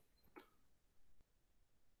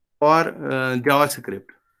 for JavaScript.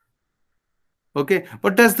 Okay,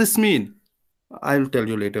 what does this mean? I will tell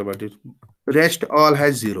you later about it. Rest all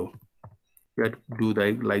has 0. You have to do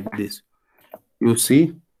that like this. You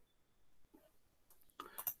see,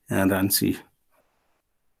 and then see.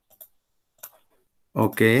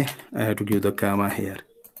 Okay, I have to give the comma here.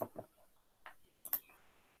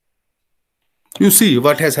 You see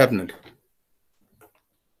what has happened.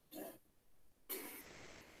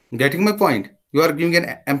 Getting my point? You are giving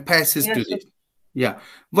an emphasis to Yes, sir. this. Yeah.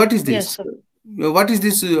 What is Yes, this? sir. What is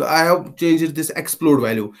this? I have changed this explode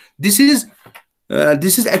value. This is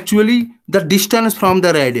actually the distance from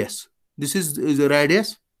the radius. This is the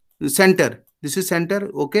radius, the center. This is center.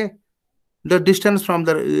 Okay. The distance from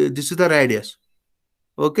the this is the radius.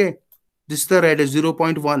 Okay. This is the radius.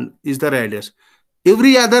 0.1 is the radius.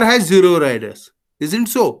 Every other has 0 radius. Isn't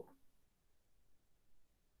so?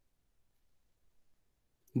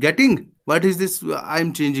 Getting what is this?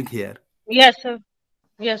 I'm changing here. Yes, sir.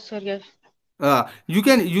 Yes, sir. Yes. You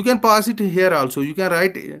can pass it here also. You can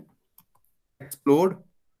write explode,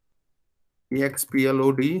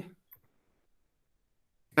 explode. You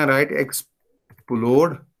can write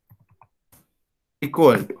explode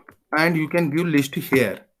equal to, and you can give list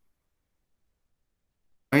here.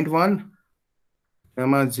 0.1,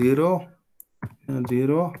 comma 0,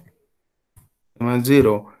 0, comma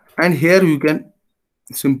 0, and here you can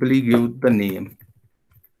simply give the name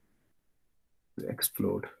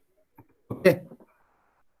explode. Okay.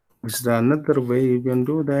 This is another way you can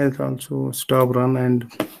do that also. Stop, run, and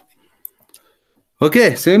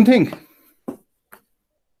okay, same thing.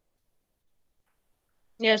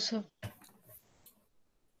 Yes, sir.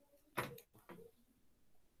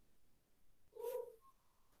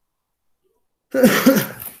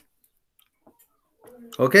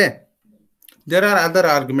 Okay. There are other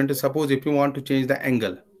arguments. Suppose if you want to change the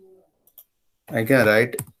angle, I can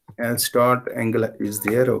write and start angle is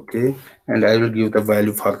there. Okay. And I will give the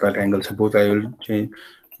value for that angle. Suppose I will change,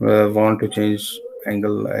 want to change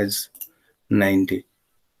angle as 90.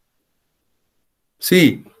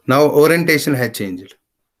 See, now orientation has changed.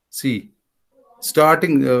 See,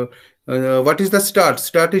 starting, what is the start?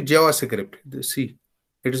 Start is JavaScript. See,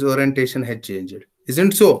 it is orientation has changed.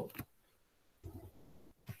 Isn't so?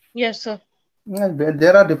 Yes, sir. Well,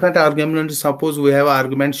 there are different arguments. Suppose we have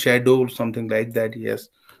argument shadow or something like that. Yes,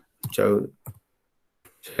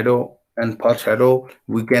 shadow, and for shadow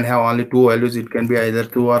we can have only 2 values. It can be either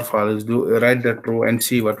true or false. Do write the true and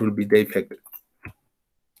see what will be the effect.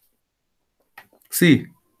 See.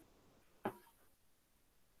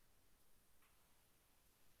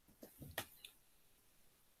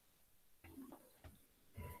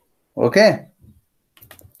 Okay.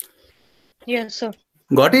 Yes, sir.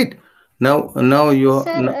 Got it. Now you.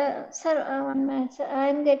 Sir, 1 minute. Sir.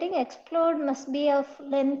 I'm getting explode must be of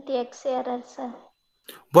length x error, sir.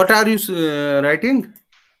 What are you writing?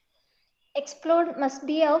 Explode must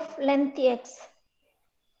be of length x.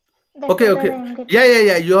 That Okay, error okay. I'm getting.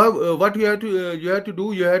 Yeah. You have what you have to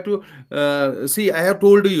do. You have to see. I have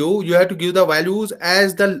told you. You have to give the values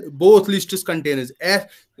as the both lists containers, as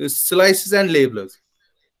slices and labels.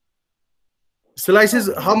 Slices.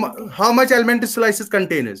 Okay. How much element slices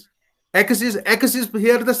containers? X is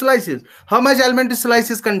here the slices. How much element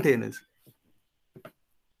slices containers?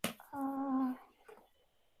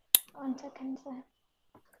 1 second, sir.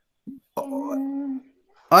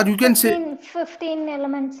 Or you can say 15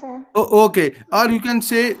 elements, sir. Oh, okay. Or you can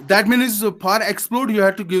say that means for explode you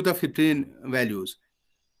have to give the 15 values.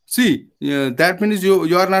 See, that means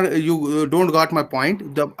you are not don't got my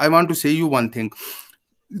point. I want to say you one thing.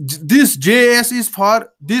 This JS is for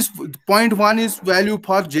this 0.1 is value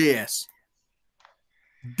for JS.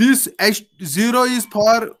 This H0 is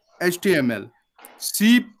for HTML.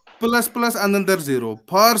 C++ another 0.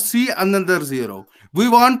 For C another 0. We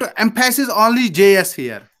want to emphasize only JS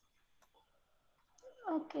here.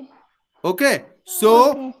 Okay. Okay.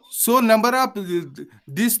 So Okay. so number of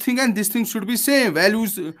this thing and this thing should be same.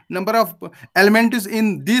 Values, number of elements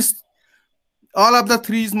in this, all of the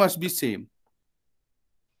threes must be same.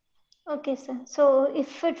 Okay, sir. So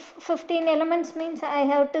if it 15 elements means I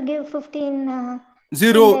have to give 15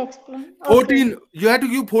 0, explode. 14. You have to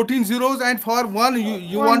give 14 zeros, and for one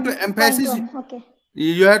you want to emphasize. 1. Okay.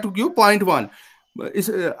 You have to give 0.1.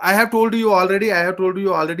 I have told you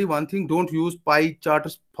already one thing. Don't use pie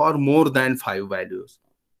charts for more than 5 values.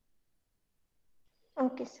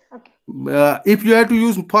 Okay, sir. Okay. If you have to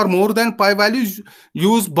use for more than 5 values,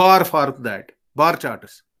 use bar for that. Bar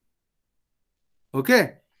charts.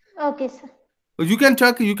 Okay. Okay, sir. You can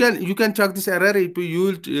check. You can check this error. If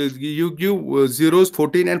you give zeros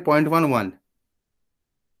 14 and 0.11.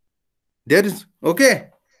 There is okay.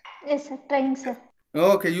 Yes, sir. Trying, sir.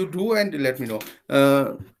 Okay, you do and let me know.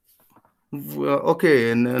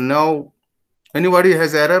 Okay, and now Anybody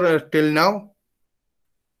has error till now?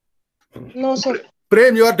 No, sir.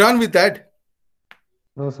 Prem, you are done with that?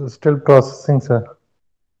 No, sir. Still processing, sir.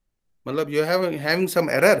 Matlab, you are having some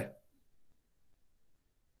error?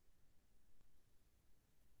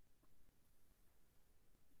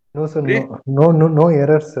 No, sir. No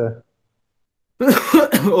errors, sir.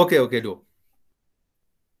 Okay, do.